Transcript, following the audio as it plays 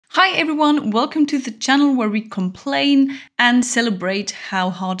Hi everyone, welcome to the channel where we complain and celebrate how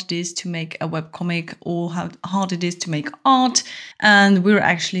hard it is to make a webcomic or how hard it is to make art. And we're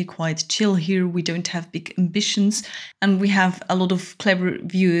actually quite chill here. We don't have big ambitions and we have a lot of clever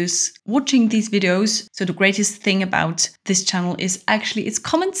viewers watching these videos. So the greatest thing about this channel is actually its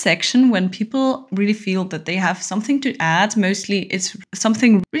comment section when people really feel that they have something to add. Mostly it's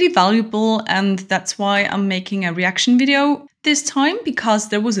something really valuable, and that's why I'm making a reaction video this time, because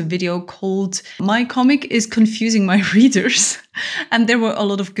there was a video called "My Comic is Confusing My Readers" and there were a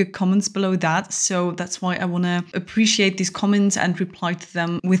lot of good comments below that, so that's why I want to appreciate these comments and reply to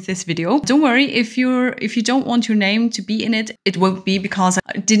them with this video. Don't worry, if you don't want your name to be in it, it won't be, because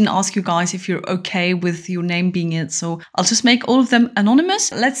I didn't ask you guys if you're okay with your name being in it, so I'll just make all of them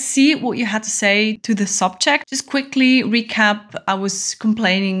anonymous. Let's see what you had to say to the subject. Just quickly recap, I was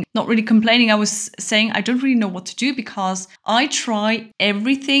complaining, not really complaining, I was saying I don't really know what to do because I try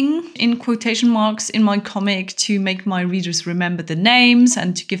everything in quotation marks in my comic to make my readers remember the names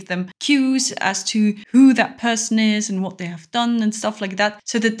and to give them cues as to who that person is and what they have done and stuff like that,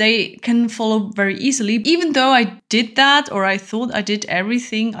 so that they can follow very easily. Even though I did that, or I thought I did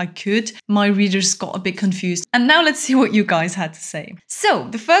everything I could, my readers got a bit confused. And now let's see what you guys had to say. So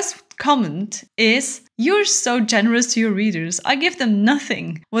the first comment is, "You're so generous to your readers. I give them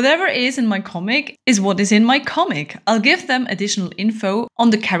nothing. Whatever is in my comic is what is in my comic. I'll give them additional info on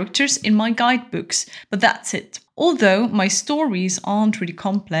the characters in my guidebooks, but that's it. Although my stories aren't really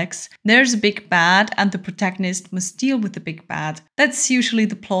complex, there's a big bad and the protagonist must deal with the big bad. That's usually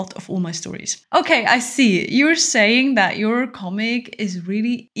the plot of all my stories." Okay, I see. You're saying that your comic is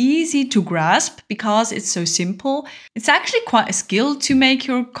really easy to grasp because it's so simple. It's actually quite a skill to make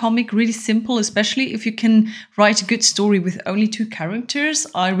your comic really simple, especially if you can write a good story with only 2 characters.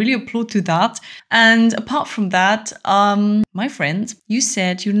 I really applaud to that. And apart from that, my friend, you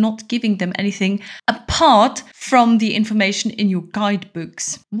said you're not giving them anything apart from the information in your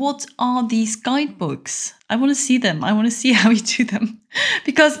guidebooks. What are these guidebooks? I want to see them. I want to see how you do them.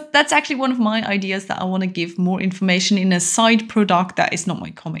 Because that's actually one of my ideas, that I want to give more information in a side product that is not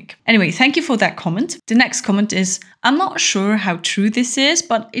my comic. Anyway, thank you for that comment. The next comment is, "I'm not sure how true this is,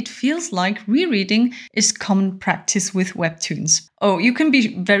 but it feels like rereading is common practice with webtoons." Oh, you can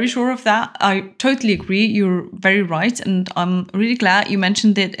be very sure of that. I totally agree. You're very right. And I'm really glad you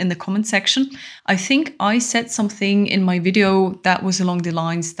mentioned it in the comment section. I think I said something in my video that was along the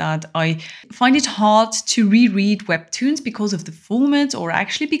lines that I find it hard to reread webtoons because of the format, or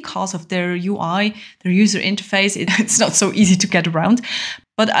actually because of their UI, their user interface. It's not so easy to get around.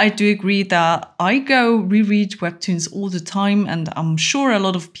 But I do agree that I go reread webtoons all the time, and I'm sure a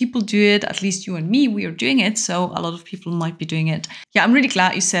lot of people do it. At least you and me, we are doing it, so a lot of people might be doing it. Yeah, I'm really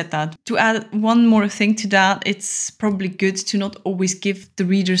glad you said that. To add one more thing to that, it's probably good to not always give the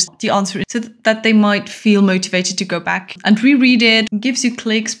readers the answer, so that they might feel motivated to go back and reread it. It gives you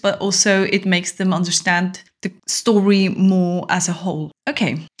clicks, but also it makes them understand the story more as a whole.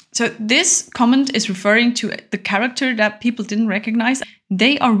 Okay. So this comment is referring to the character that people didn't recognize.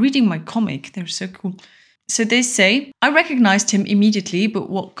 They are reading my comic. They're so cool. So they say, "I recognized him immediately, but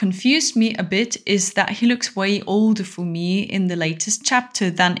what confused me a bit is that he looks way older for me in the latest chapter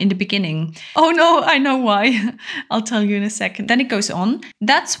than in the beginning." Oh no, I know why. I'll tell you in a second. Then it goes on.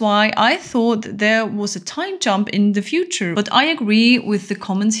 "That's why I thought there was a time jump in the future. But I agree with the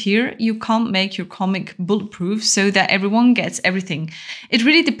comments here. You can't make your comic bulletproof so that everyone gets everything. It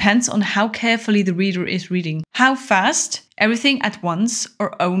really depends on how carefully the reader is reading. How fast? Everything at once,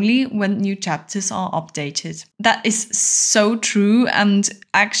 or only when new chapters are updated." That is so true. And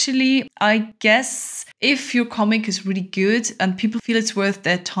actually, I guess if your comic is really good and people feel it's worth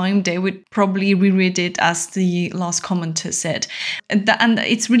their time, they would probably reread it, as the last commenter said. And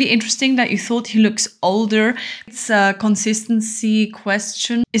it's really interesting that you thought he looks older. It's a consistency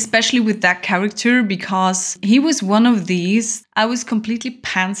question, especially with that character, because he was one of these I was completely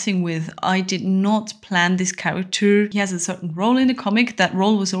pantsing with. I did not plan this character. He has a certain role in the comic. That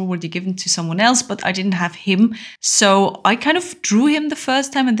role was already given to someone else, but I didn't have him. So I kind of drew him the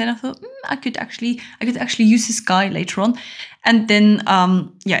first time, and then I thought, I could actually use this guy later on. And then,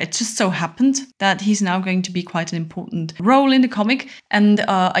 yeah, it just so happened that he's now going to be quite an important role in the comic. And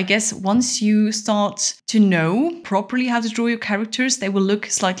I guess once you start to know properly how to draw your characters, they will look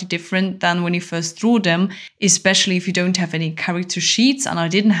slightly different than when you first draw them, especially if you don't have any character sheets. And I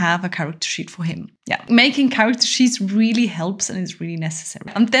didn't have a character sheet for him. Yeah, making character sheets really helps and is really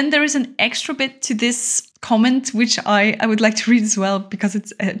necessary. And then there is an extra bit to this comment, which I would like to read as well, because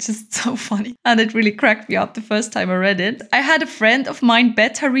it's just so funny. And it really cracked me up the first time I read it. I had a friend of mine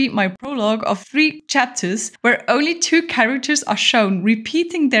beta read my prologue of 3 chapters where only 2 characters are shown,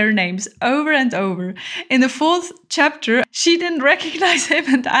 repeating their names over and over. In the 4th chapter, she didn't recognize him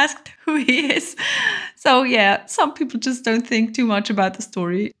and asked who he is. So yeah, some people just don't think too much about the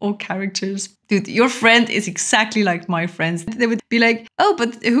story or characters. Dude, your friend is exactly like my friends. They would be like, oh,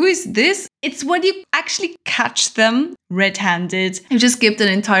 but who is this? It's when you actually catch them red-handed. You just skipped an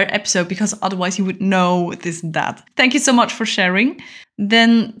entire episode because otherwise you would know this and that. Thank you so much for sharing.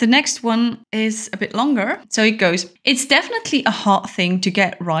 Then the next one is a bit longer. So it goes, it's definitely a hard thing to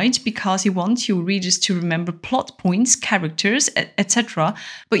get right because you want your readers to remember plot points, characters, etc.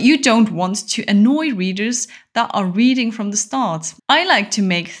 But you don't want to annoy readers that are reading from the start. I like to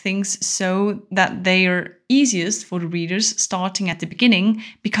make things so that they are easiest for the readers starting at the beginning,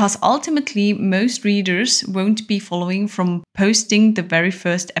 because ultimately most readers won't be following from posting the very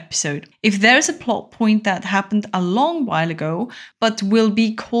first episode. If there's a plot point that happened a long while ago but will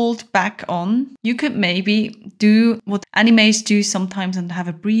be called back on, you could maybe do what animes do sometimes and have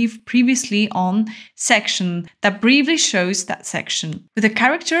a brief previously on section that briefly shows that section. With a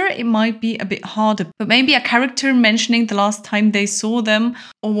character, it might be a bit harder, but maybe a character mentioning the last time they saw them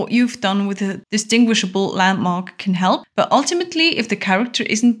or what you've done with a distinguishable landmark can help. But ultimately, if the character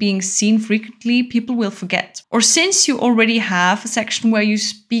isn't being seen frequently, people will forget. Or since you already have a section where you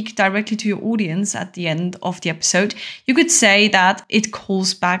speak directly to your audience at the end of the episode, you could say that it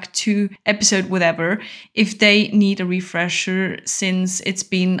calls back to episode whatever if they need a refresher, since it's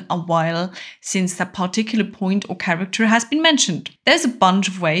been a while since that particular point or character has been mentioned. There's a bunch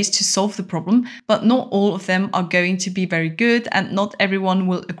of ways to solve the problem, but not all of them are going to be very good, and not everyone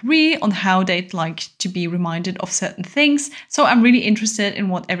will agree on how they'd like to be reminded of certain things. So I'm really interested in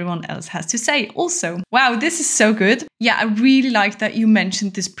what everyone else has to say also. Wow, this is so good. Yeah, I really like that you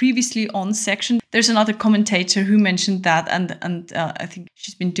mentioned this previously on section. There's another commentator who mentioned that, and I think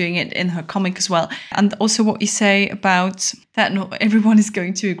she's been doing it in her comic as well. And also what you say about that not everyone is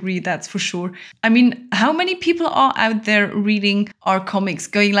going to agree, that's for sure. I mean, how many people are out there reading our comics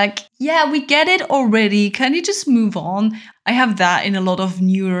going like, yeah, we get it already, can you just move on? I have that in a lot of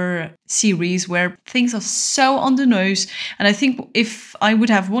newer series where things are so on the nose. And I think if I would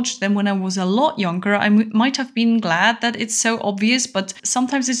have watched them when I was a lot younger, I might have been glad that it's so obvious. But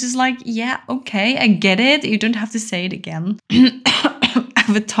sometimes it's just like, yeah, okay, I get it. You don't have to say it again.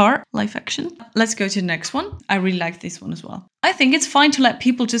 Avatar live action. Let's go to the next one. I really like this one as well. I think it's fine to let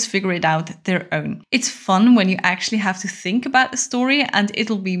people just figure it out their own. It's fun when you actually have to think about the story, and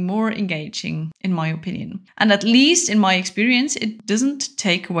it'll be more engaging, in my opinion. And at least in my experience, it doesn't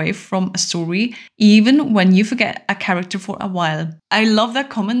take away from a story, even when you forget a character for a while. I love that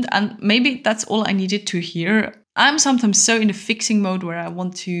comment, and maybe that's all I needed to hear. I'm sometimes so in a fixing mode where I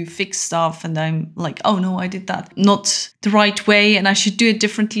want to fix stuff and I'm like, oh no, I did that not the right way and I should do it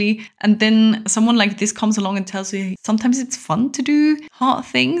differently. And then someone like this comes along and tells you sometimes it's fun to do hard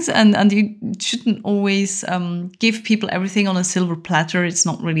things, and you shouldn't always give people everything on a silver platter. It's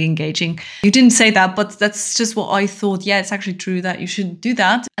not really engaging. You didn't say that, but that's just what I thought. Yeah, it's actually true that you should do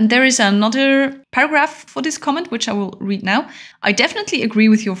that. And there is another paragraph for this comment, which I will read now. I definitely agree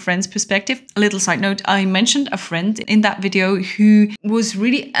with your friend's perspective. A little side note, I mentioned a friend in that video who was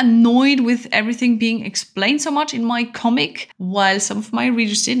really annoyed with everything being explained so much in my comic, while some of my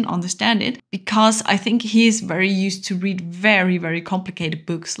readers didn't understand it, because I think he is very used to read very, very complicated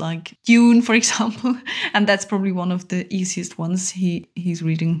books like Dune, for example, and that's probably one of the easiest ones he's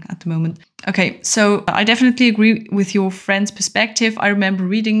reading at the moment. Okay, so I definitely agree with your friend's perspective. I remember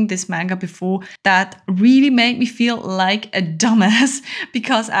reading this manga before that really made me feel like a dumbass,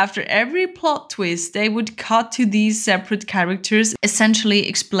 because after every plot twist, they would cut to these separate characters, essentially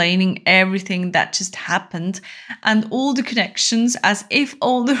explaining everything that just happened and all the connections, as if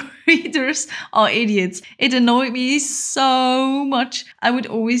all the readers are idiots. It annoyed me so much. I would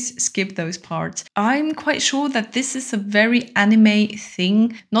always skip those parts. I'm quite sure that this is a very anime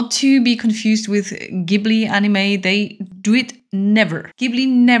thing, not to be confused with Ghibli anime. They do it never. Ghibli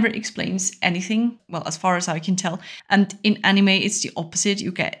never explains anything, well, as far as I can tell. And in anime, it's the opposite.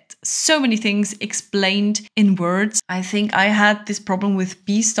 You get so many things explained in words. I think I had this problem with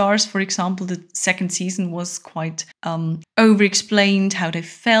Beastars, for example. The second season was quite over-explained how they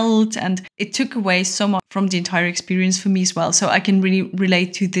felt, and it took away so much from the entire experience for me as well. So I can really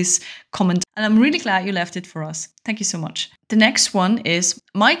relate to this comment, and I'm really glad you left it for us. Thank you so much. The next one is,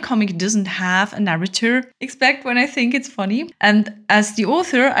 my comic doesn't have a narrator, except when I think it's funny. And as the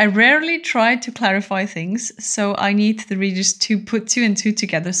author, I rarely try to clarify things, so I need the readers to put 2 and 2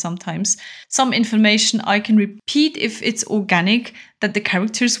 together sometimes. Some information I can repeat if it's organic, that the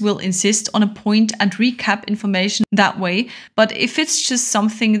characters will insist on a point and recap information that way. But if it's just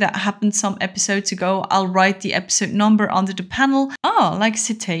something that happened some episodes ago, I'll write the episode number under the panel. Like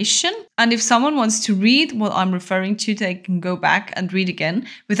citation. And if someone wants to read what I'm referring to, they can go back and read again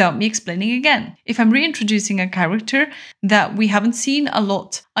without me explaining again. If I'm reintroducing a character that we haven't seen a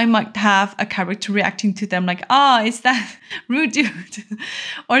lot, I might have a character reacting to them like, is that rude dude?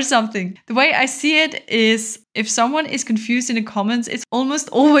 Or something. The way I see it is, if someone is confused in the comments, it's almost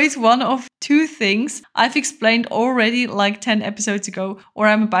always one of 2 things I've explained already like 10 episodes ago, or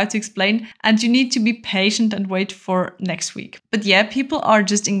I'm about to explain, and you need to be patient and wait for next week. But yeah, people are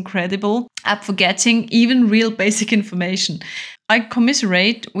just incredible at forgetting even real basic information. I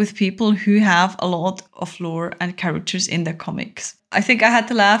commiserate with people who have a lot of lore and characters in their comics. I think I had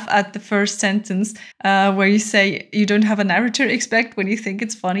to laugh at the first sentence where you say you don't have a narrator expect when you think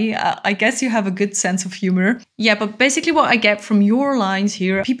it's funny. I guess you have a good sense of humor. Yeah, but basically what I get from your lines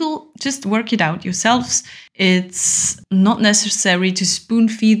here, people just work it out yourselves. It's not necessary to spoon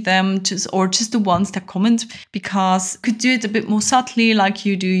feed them or just the ones that comment, because you could do it a bit more subtly like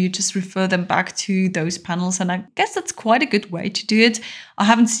you do. You just refer them back to those panels. And I guess that's quite a good way to do it. I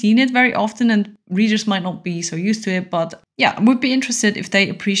haven't seen it very often and readers might not be so used to it, but yeah, I would be interested if they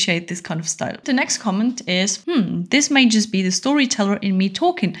appreciate this kind of style. The next comment is, this may just be the storyteller in me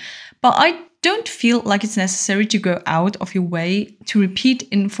talking, but I don't feel like it's necessary to go out of your way to repeat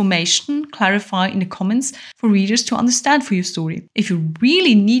information, clarify in the comments for readers to understand for your story. If you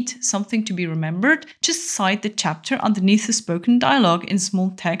really need something to be remembered, just cite the chapter underneath the spoken dialogue in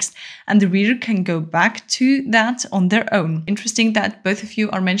small text and the reader can go back to that on their own. Interesting that both of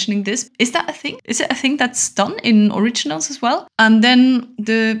you are mentioning this. Is that a thing? Is it a thing that's done in originals as well? And then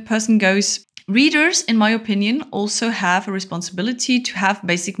the person goes, readers, in my opinion, also have a responsibility to have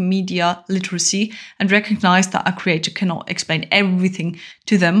basic media literacy and recognize that a creator cannot explain everything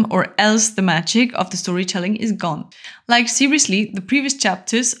to them, or else the magic of the storytelling is gone. Like, seriously, the previous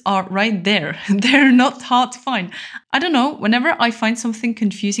chapters are right there. They're not hard to find. I don't know, whenever I find something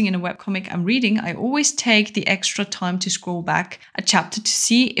confusing in a webcomic I'm reading, I always take the extra time to scroll back a chapter to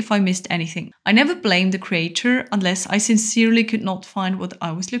see if I missed anything. I never blame the creator unless I sincerely could not find what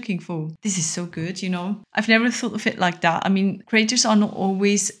I was looking for. This is so good, you know? I've never thought of it like that. I mean, creators are not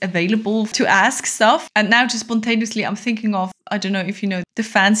always available to ask stuff. And now just spontaneously, I'm thinking of, I don't know if you know, the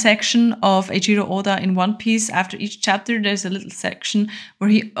fan section of Eiichiro Oda in One Piece. After each chapter, there's a little section where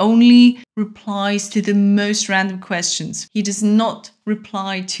he only replies to the most random questions. He does not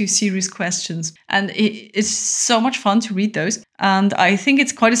reply to serious questions. And it's so much fun to read those. And I think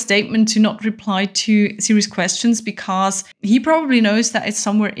it's quite a statement to not reply to serious questions, because he probably knows that it's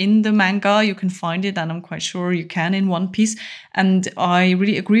somewhere in the manga. You can find it, and I'm quite sure you can in One Piece. And I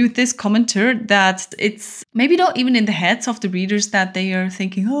really agree with this commenter that it's maybe not even in the heads of the readers that they are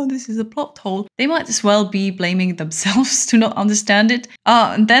thinking, oh, this is a plot hole. They might as well be blaming themselves to not understand it.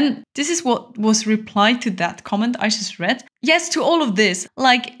 And then this is what was replied to that comment I just read. Yes, to all of this.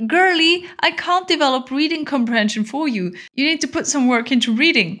 Like, girly, I can't develop reading comprehension for you. You need to put some work into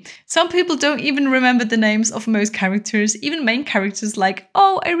reading. Some people don't even remember the names of most characters, even main characters, like,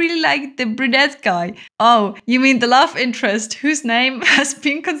 oh, I really like the brunette guy. Oh, you mean the love interest whose name has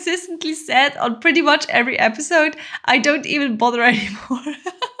been consistently said on pretty much every episode? I don't even bother anymore.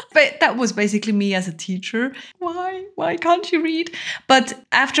 But that was basically me as a teacher. Why can't you read? But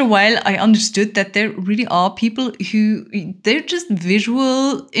after a while, I understood that there really are people who, they're just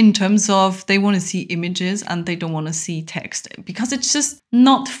visual in terms of they want to see images and they don't want to see text, because it's just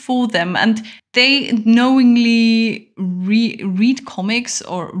not for them. And they knowingly read comics,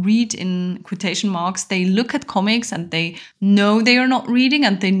 or read in quotation marks. They look at comics and they know they are not reading,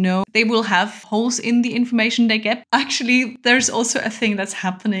 and they know they will have holes in the information they get. Actually, there's also a thing that's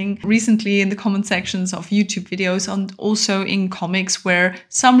happening recently in the comment sections of YouTube videos and also in comics, where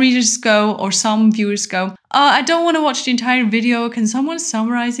some readers go, or some viewers go, I don't want to watch the entire video. Can someone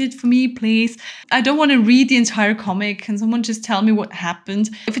summarize it for me, please? I don't want to read the entire comic. Can someone just tell me what happened?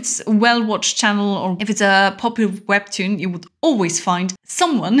 If it's a well-watched channel, or if it's a popular webtoon, you would always find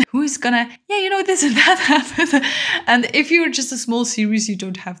someone who is gonna, yeah, you know, this and that happened. And if you're just a small series, you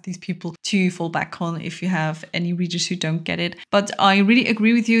don't have these people to fall back on if you have any readers who don't get it. But I really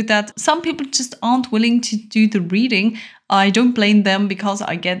agree with you that some people just aren't willing to do the reading. I don't blame them because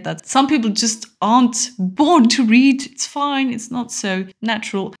I get that some people just aren't born to read. It's fine. It's not so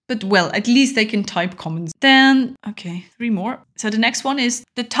natural. But well, at least they can type comments. Then, okay, 3 more. So the next one is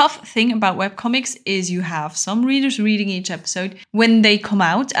the tough thing about webcomics is you have some readers reading each episode when they come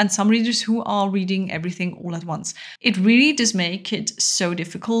out and some readers who are reading everything all at once. It really does make it so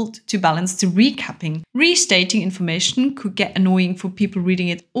difficult to balance the recapping. Restating information could get annoying for people reading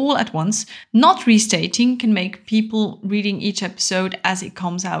it all at once. Not restating can make people reading each episode as it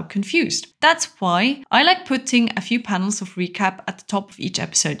comes out confused. That's why I like putting a few panels of recap at the top of each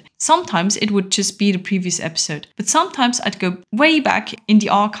episode. Sometimes it would just be the previous episode, but sometimes I'd go way back in the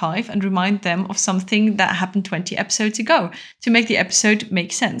archive and remind them of something that happened 20 episodes ago to make the episode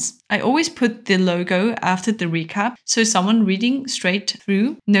make sense. I always put the logo after the recap so someone reading straight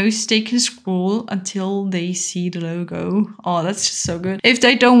through knows they can scroll until they see the logo. Oh, that's just so good. If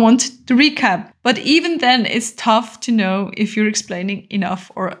they don't want the recap. But even then, it's tough to know if you're explaining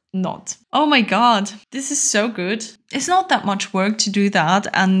enough or not. Oh my God, this is so good. It's not that much work to do that,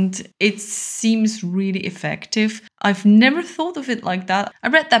 and it seems really effective. I've never thought of it like that. I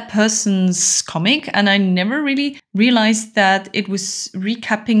read that person's comic and I never really realized that it was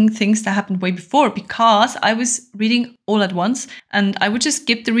recapping things that happened way before because I was reading all at once and I would just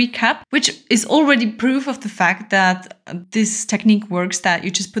skip the recap, which is already proof of the fact that this technique works, that you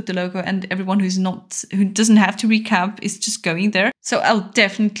just put the logo and everyone who doesn't have to recap is just going there. So I'll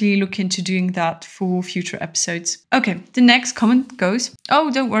definitely look into doing that for future episodes. Okay, the next comment goes, oh,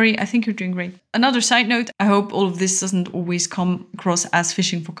 don't worry, I think you're doing great. Another side note, I hope all of this doesn't always come across as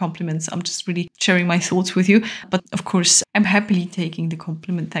fishing for compliments. I'm just really sharing my thoughts with you. But of course, I'm happily taking the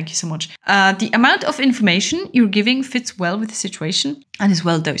compliment. Thank you so much. The amount of information you're giving fits well with the situation and is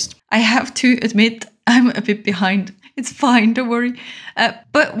well dosed. I have to admit, I'm a bit behind. It's fine, don't worry.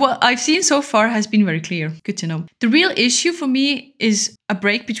 But what I've seen so far has been very clear. Good to know. The real issue for me is a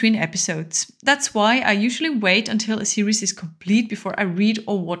break between episodes. That's why I usually wait until a series is complete before I read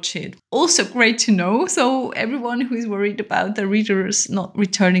or watch it. Also great to know. So everyone who is worried about their readers not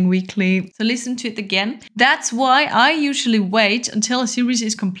returning weekly, so listen to it again. That's why I usually wait until a series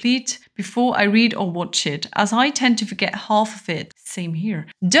is complete before I read or watch it, as I tend to forget half of it. Same here.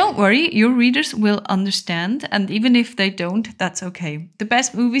 Don't worry, your readers will understand, and even if they don't, that's okay. The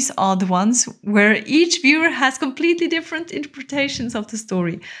best movies are the ones where each viewer has completely different interpretations of the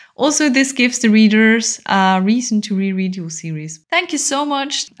story. Also, this gives the readers a reason to reread your series. Thank you so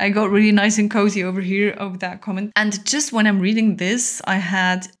much. I got really nice and cozy over here over that comment. And just when I'm reading this, I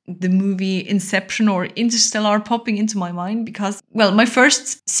had the movie Inception or Interstellar popping into my mind because, well, my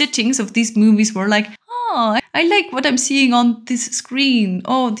first sittings of these movies were like, oh, I like what I'm seeing on this screen.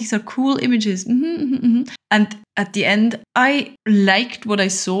 Oh, these are cool images. And at the end, I liked what I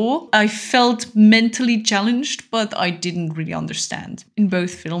saw. I felt mentally challenged, but I didn't really understand in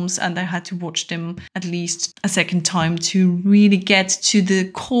both films. And I had to watch them at least a second time to really get to the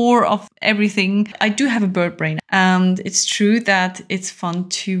core of everything. I do have a bird brain. And it's true that it's fun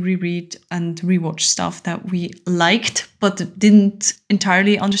to reread and rewatch stuff that we liked, but didn't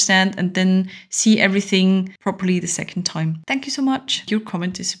entirely understand and then see everything properly the second time. Thank you so much. Your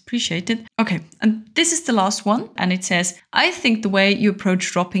comment is appreciated. Okay, and this is the last one. And it says, I think the way you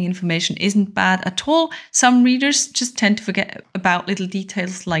approach dropping information isn't bad at all. Some readers just tend to forget about little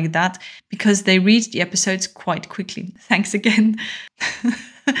details like that because they read the episodes quite quickly. Thanks again.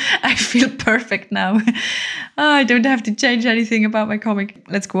 I feel perfect now. I don't have to change anything about my comic.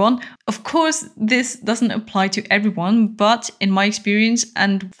 Let's go on. Of course, this doesn't apply to everyone, but in my experience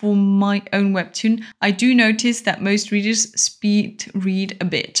and for my own webtoon, I do notice that most readers speed read a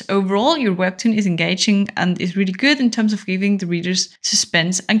bit. Overall, your webtoon is engaging and is really good in terms of giving the readers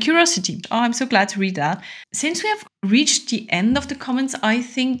suspense and curiosity. Oh, I'm so glad to read that. Since we have reached the end of the comments, I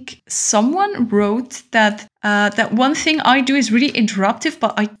think someone wrote that that one thing I do is really interruptive,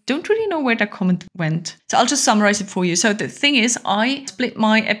 but I don't really know where that comment went. So I'll just summarize it for you. So the thing is, I split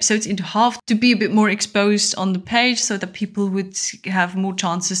my episodes into half to be a bit more exposed on the page so that people would have more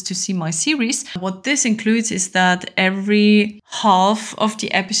chances to see my series. What this includes is that every half of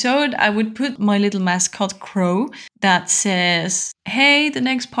the episode, I would put my little mascot crow that says, hey, the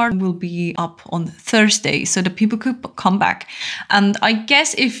next part will be up on Thursday so that people could come back. And I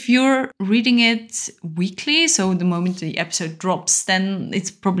guess if you're reading it weekly, so the moment the episode drops, then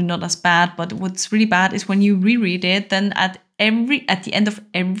it's probably not as bad. But what's really bad is when you reread it, then at the end of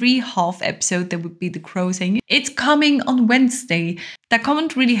every half episode, there would be the crow saying, it's coming on Wednesday. That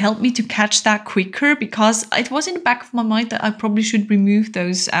comment really helped me to catch that quicker, because it was in the back of my mind that I probably should remove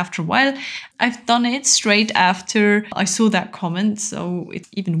those after a while. I've done it straight after I saw that comment, so it's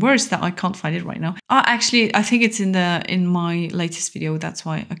even worse that I can't find it right now. Actually, I think it's in my latest video. That's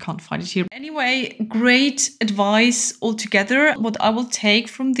why I can't find it here. Anyway, great advice altogether. What I will take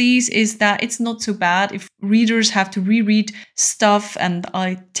from these is that it's not so bad if readers have to reread stuff, and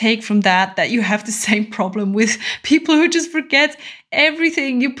I take from that you have the same problem with people who just forget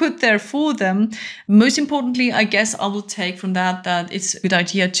everything you put there for them. Most importantly, I guess I will take from that it's a good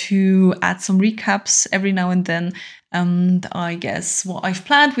idea to add some recaps every now and then. And I guess what I've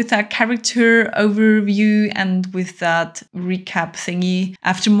planned with that character overview and with that recap thingy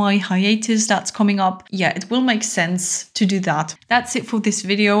after my hiatus that's coming up, yeah, it will make sense to do that. That's it for this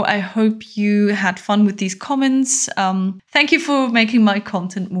video. I hope you had fun with these comments. Thank you for making my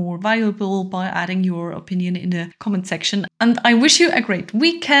content more valuable by adding your opinion in the comment section. And I wish you a great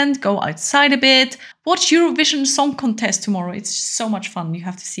weekend. Go outside a bit. Watch Eurovision Song Contest tomorrow. It's so much fun. You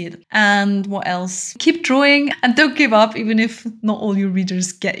have to see it. And what else? Keep drawing and don't give up, even if not all your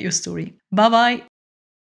readers get your story. Bye bye.